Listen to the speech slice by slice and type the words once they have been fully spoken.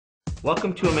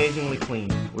Welcome to Amazingly Clean,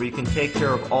 where you can take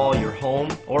care of all your home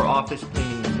or office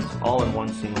cleaning needs all in one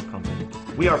single company.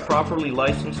 We are properly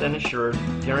licensed and insured,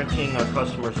 guaranteeing our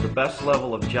customers the best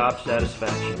level of job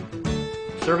satisfaction.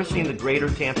 Servicing the greater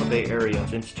Tampa Bay area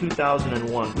since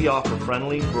 2001, we offer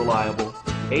friendly, reliable,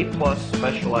 A-plus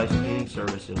specialized cleaning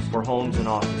services for homes and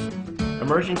offices.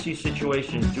 Emergency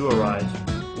situations do arise.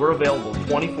 We're available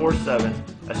 24/7,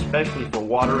 especially for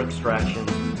water extraction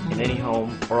in any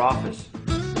home or office.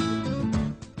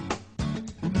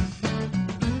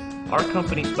 Our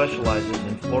company specializes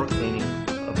in floor cleaning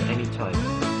of any type: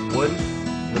 wood,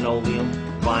 linoleum,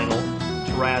 vinyl,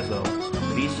 terrazzo,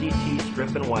 VCT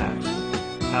strip and wax,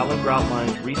 tile and grout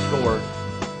lines restored,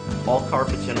 all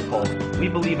carpets and upholstery. We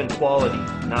believe in quality,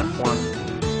 not quantity.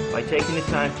 By taking the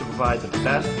time to provide the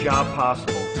best job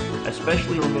possible,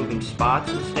 especially removing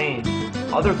spots and stains,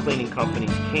 other cleaning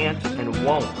companies can't and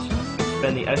won't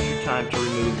spend the extra time to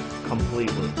remove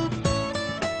completely.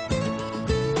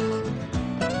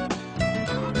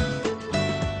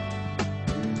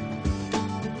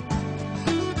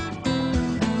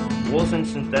 Wools and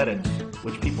synthetics,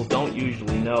 which people don't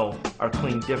usually know, are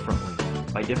cleaned differently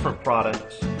by different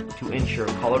products to ensure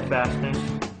color fastness,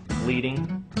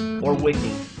 bleeding, or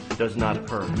wicking does not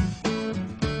occur.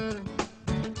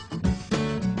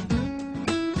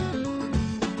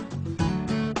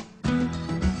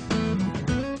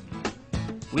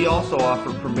 We also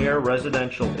offer premier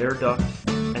residential air duct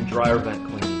and dryer vent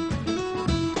cleaning.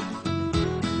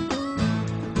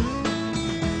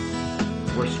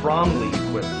 We're strongly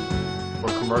equipped for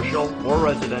commercial or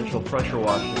residential pressure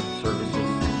washing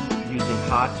services using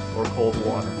hot or cold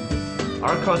water.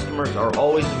 Our customers are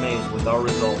always amazed with our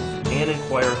results and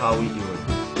inquire how we do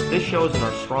it. This shows in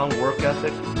our strong work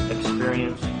ethic,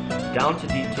 experience, down to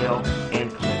detail,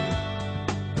 and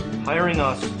commitment. Hiring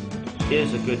us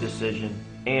is a good decision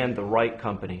and the right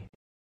company.